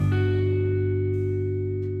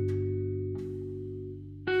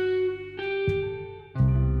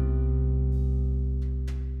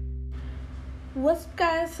What's up,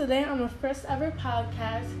 guys? Today on my first ever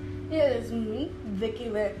podcast, it is me, Vicky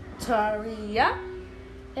Victoria,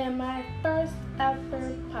 and my first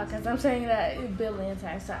ever podcast. I'm saying that a billion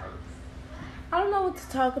times, sorry. I don't know what to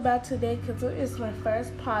talk about today because it's my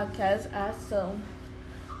first podcast.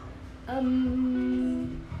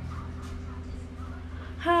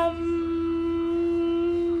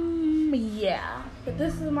 Yeah. But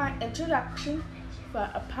this is my introduction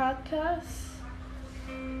for a podcast.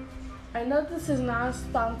 I know this is not a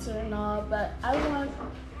sponsor and all, but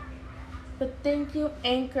thank you,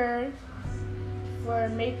 Anchor, for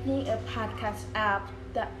making a podcast app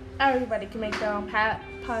that everybody can make their own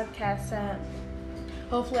podcast app.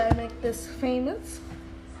 Hopefully I make this famous,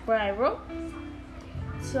 viral.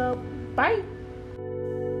 So, bye.